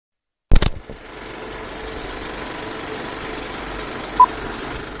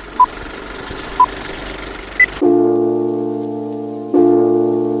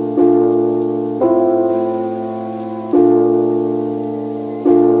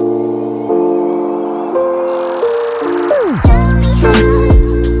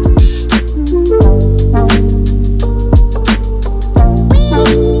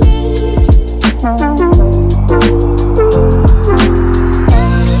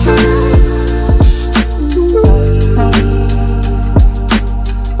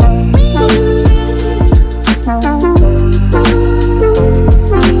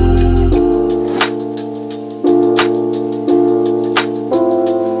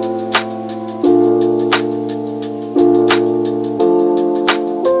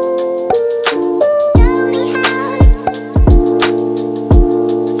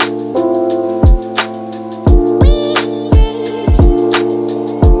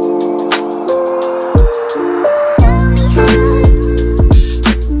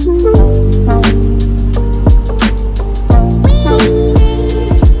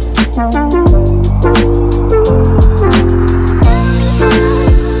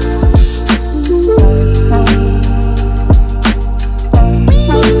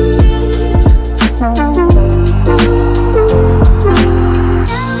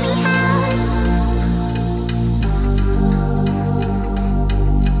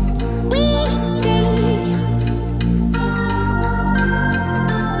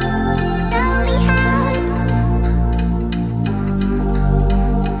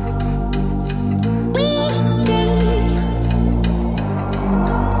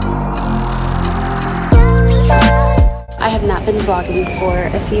not been vlogging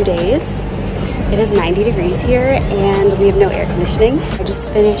for a few days. It is 90 degrees here and we have no air conditioning. I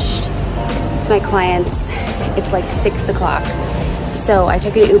just finished my clients. It's like 6 o'clock. So I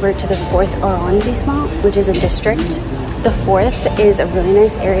took an Uber to the 4th arrondissement, which is a district. The 4th is a really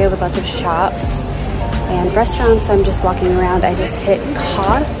nice area with lots of shops and restaurants. So I'm just walking around. I just hit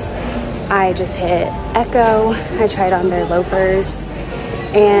COS. I just hit Echo. I tried on their loafers.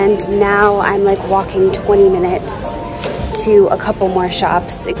 And now I'm like walking 20 minutes to a couple more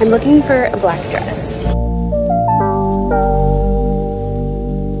shops. I'm looking for a black dress. Oh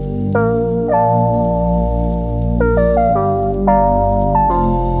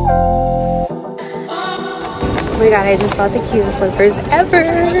my god, I just bought the cutest loafers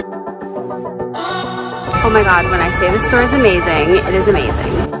ever. Oh my god, when I say this store is amazing, it is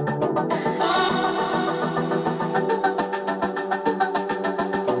amazing.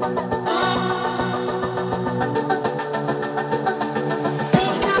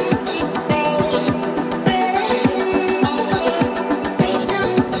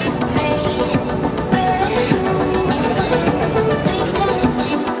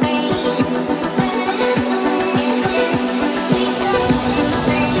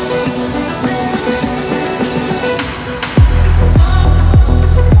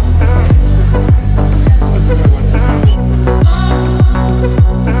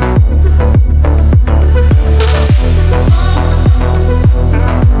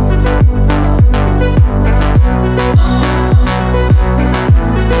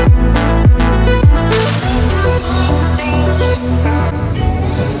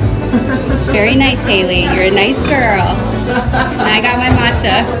 Very nice, Haley. You're a nice girl. And I got my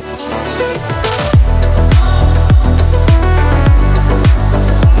matcha.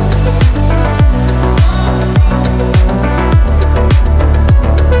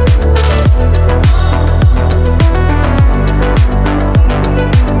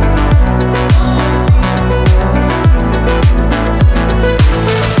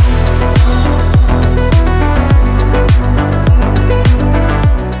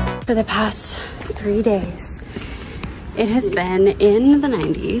 For the past 3 days, it has been in the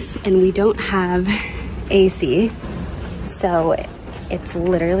 90s and we don't have AC. So it's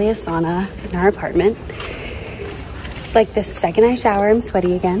literally a sauna in our apartment. Like the second I shower, I'm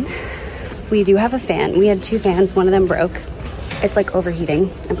sweaty again. We do have a fan. We had 2 fans, one of them broke. It's like overheating.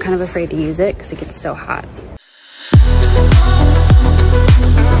 I'm kind of afraid to use it because it gets so hot.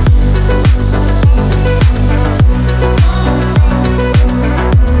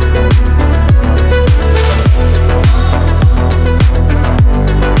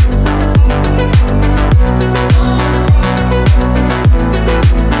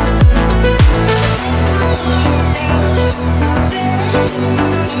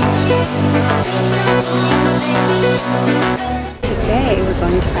 Today we're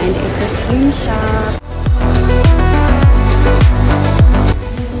going to find a perfume shop.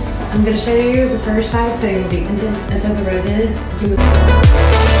 I'm going to show you the first bag, so you'll be into the roses.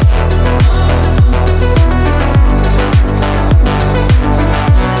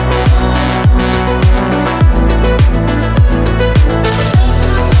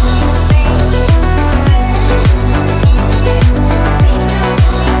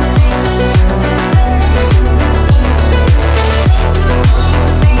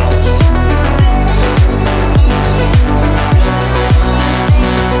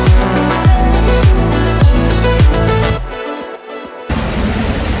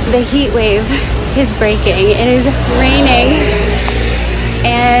 The heat wave is breaking. It is raining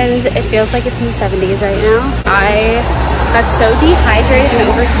and it feels like it's in the 70s right now. I got so dehydrated and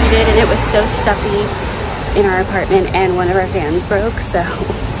overheated and it was so stuffy in our apartment and one of our fans broke. So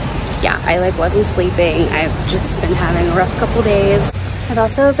yeah, I like wasn't sleeping. I've just been having a rough couple days. I've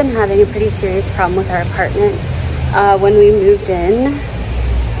also been having a pretty serious problem with our apartment. When we moved in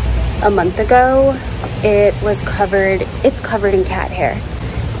a month ago, it's covered in cat hair.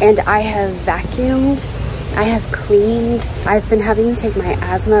 And I have vacuumed, I have cleaned. I've been having to take my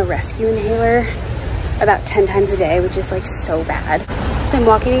asthma rescue inhaler about 10 times a day, which is like so bad. So I'm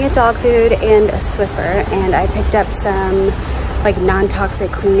walking to get dog food and a Swiffer, and I picked up some like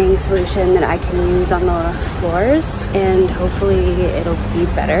non-toxic cleaning solution that I can use on the floors, and hopefully it'll be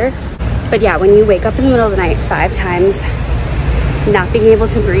better. But yeah, when you wake up in the middle of the night 5 times, not being able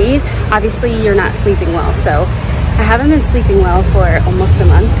to breathe, obviously you're not sleeping well. So I haven't been sleeping well for almost a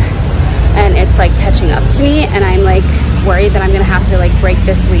month and it's like catching up to me, and I'm like worried that I'm gonna have to like break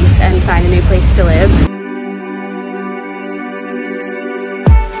this lease and find a new place to live.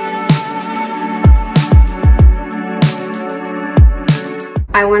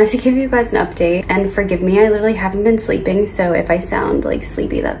 I wanted to give you guys an update, and forgive me, I literally haven't been sleeping, so if I sound like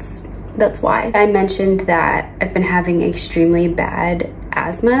sleepy, that's why. I mentioned that I've been having extremely bad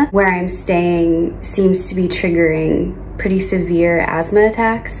asthma. Where I'm staying seems to be triggering pretty severe asthma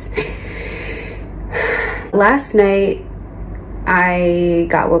attacks. Last night, I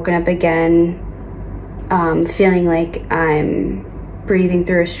got woken up again, feeling like I'm breathing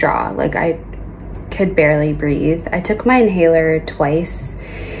through a straw. Like I could barely breathe. I took my inhaler twice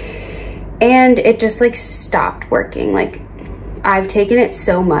and it just like stopped working. Like I've taken it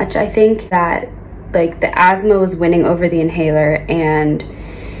so much, I think, that like the asthma was winning over the inhaler, and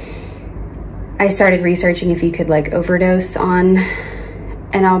I started researching if you could like overdose on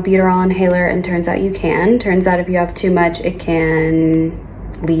an albuterol inhaler, and turns out you can. Turns out if you have too much, it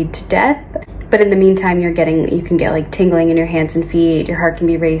can lead to death. But in the meantime, you can get like tingling in your hands and feet, your heart can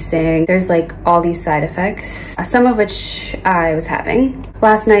be racing. There's like all these side effects, some of which I was having.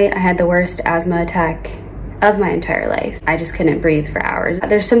 Last night, I had the worst asthma attack of my entire life. I just couldn't breathe for hours.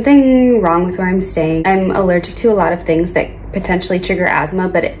 There's something wrong with where I'm staying. I'm allergic to a lot of things that potentially trigger asthma,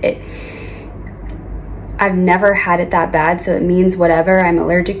 but I've never had it that bad, so it means whatever I'm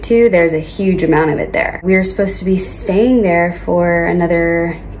allergic to, there's a huge amount of it there. We were supposed to be staying there for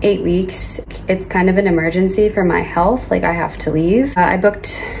another 8 weeks. It's kind of an emergency for my health, like I have to leave. I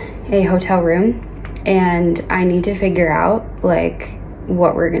booked a hotel room and I need to figure out like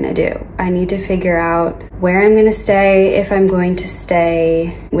what we're gonna do. I need to figure out where I'm gonna stay, if I'm going to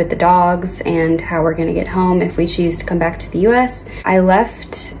stay with the dogs, and how we're gonna get home if we choose to come back to the US. I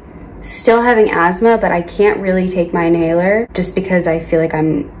left still having asthma, but I can't really take my inhaler just because I feel like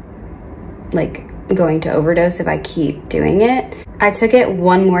I'm like going to overdose if I keep doing it. I took it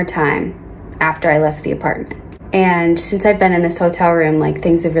one more time after I left the apartment. And since I've been in this hotel room, like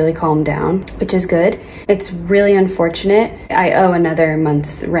things have really calmed down, which is good. It's really unfortunate. I owe another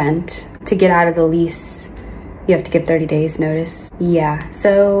month's rent. To get out of the lease, you have to give 30 days notice. Yeah,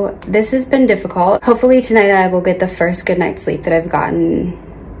 so this has been difficult. Hopefully tonight I will get the first good night's sleep that I've gotten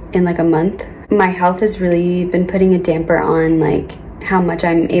in like a month. My health has really been putting a damper on like how much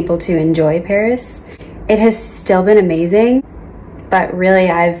I'm able to enjoy Paris. It has still been amazing, but really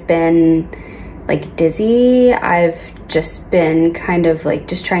I've been like dizzy. I've just been kind of like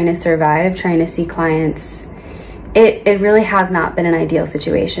just trying to survive, trying to see clients. It really has not been an ideal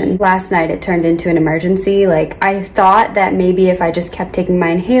situation. Last night it turned into an emergency. Like I thought that maybe if I just kept taking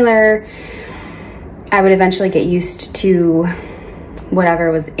my inhaler, I would eventually get used to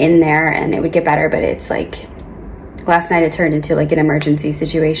whatever was in there and it would get better, but it's like last night it turned into like an emergency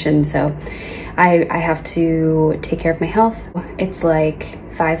situation, so I have to take care of my health. It's like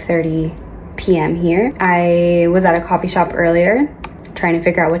 5:30 p.m. here. I was at a coffee shop earlier trying to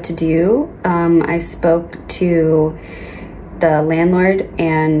figure out what to do. I spoke to the landlord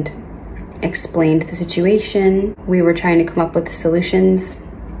and explained the situation. We were trying to come up with solutions,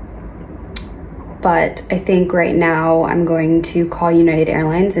 but I think right now I'm going to call United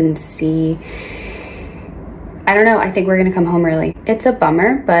Airlines and see. I don't know, I think we're gonna come home early. It's a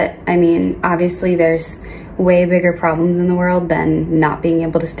bummer, but I mean, obviously there's way bigger problems in the world than not being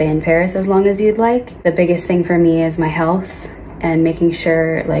able to stay in Paris as long as you'd like. The biggest thing for me is my health and making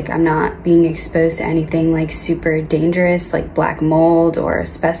sure like I'm not being exposed to anything like super dangerous, like black mold or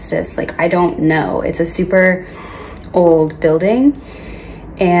asbestos. Like I don't know. It's a super old building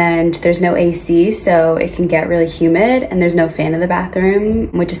and there's no AC, so it can get really humid, and there's no fan in the bathroom,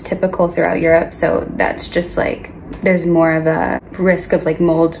 which is typical throughout Europe. So that's just like, there's more of a risk of like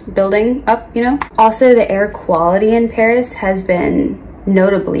mold building up, you know? Also, the air quality in Paris has been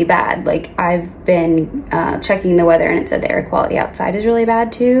notably bad. Like I've been checking the weather and it said the air quality outside is really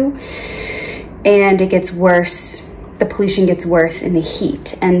bad too. And it gets worse. The pollution gets worse in the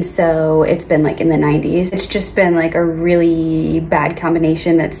heat. And so it's been like in the 90s. It's just been like a really bad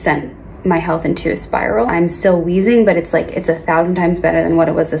combination that sent my health into a spiral. I'm still wheezing, but it's like, it's 1,000 times better than what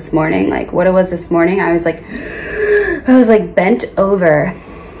it was this morning. Like what it was this morning, I was like bent over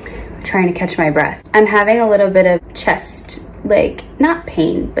trying to catch my breath. I'm having a little bit of chest, like not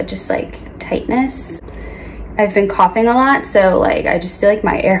pain, but just like tightness. I've been coughing a lot, so like I just feel like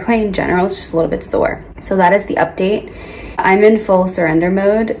my airway in general is just a little bit sore. So that is the update. I'm in full surrender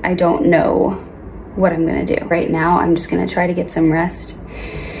mode. I don't know what I'm gonna do. Right now, I'm just gonna try to get some rest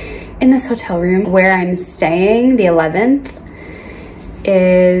in this hotel room. Where I'm staying, the 11th,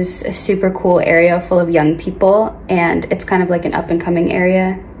 is a super cool area full of young people, and it's kind of like an up and coming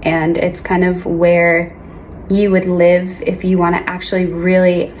area, and it's kind of where you would live if you want to actually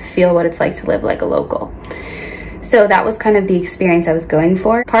really feel what it's like to live like a local. So that was kind of the experience I was going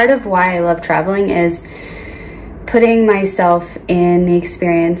for. Part of why I love traveling is putting myself in the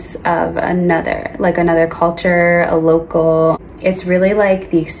experience of another culture, a local. It's really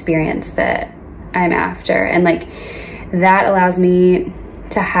like the experience that I'm after, and like that allows me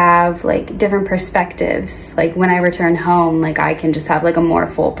to have like different perspectives. Like when I return home, like I can just have like a more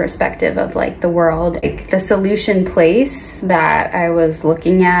full perspective of like the world. Like the solution place that I was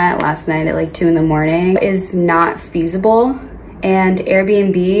looking at last night at like 2 in the morning is not feasible, and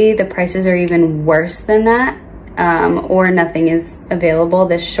Airbnb, the prices are even worse than that, or nothing is available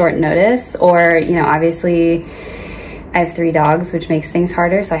this short notice, or, you know, obviously I have 3 dogs, which makes things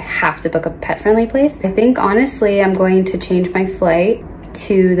harder, so I have to book a pet-friendly place. I think honestly I'm going to change my flight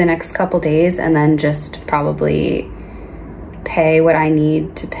to the next couple days and then just probably pay what I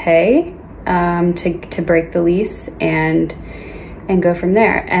need to pay to break the lease and go from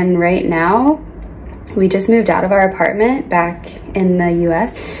there. And right now we just moved out of our apartment back in the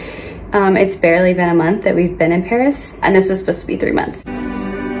US. It's barely been a month that we've been in Paris, and this was supposed to be 3 months.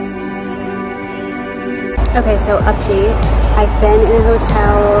 Okay, so update. I've been in a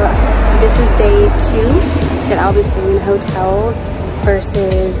hotel. This is day 2 that I'll be staying in a hotel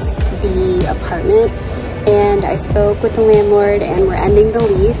versus the apartment. And I spoke with the landlord and we're ending the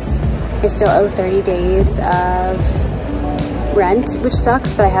lease. I still owe 30 days of rent, which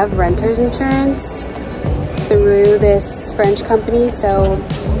sucks, but I have renter's insurance through this French company, so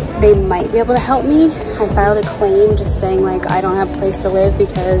they might be able to help me. I filed a claim just saying like I don't have a place to live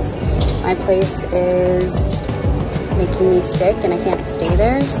because my place is making me sick and I can't stay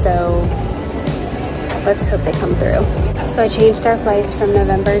there, so let's hope they come through. So I changed our flights from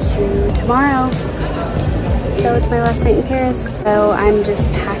November to tomorrow, so it's my last night in Paris. So I'm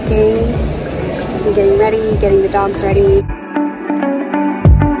just packing and getting ready, getting the dogs ready.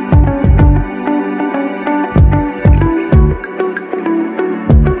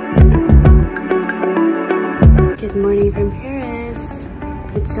 Good morning from Paris.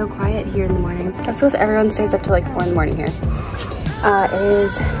 It's so quiet here in the morning. That's because everyone stays up till like 4 in the morning here. It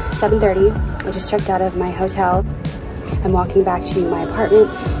is 7:30. I just checked out of my hotel. I'm walking back to my apartment.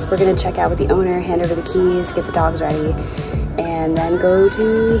 We're gonna check out with the owner, hand over the keys, get the dogs ready, and then go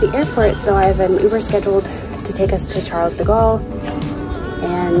to the airport. So I have an Uber scheduled to take us to Charles de Gaulle,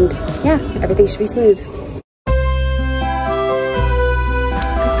 and yeah, everything should be smooth.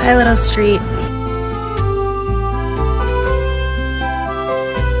 Hi, little street.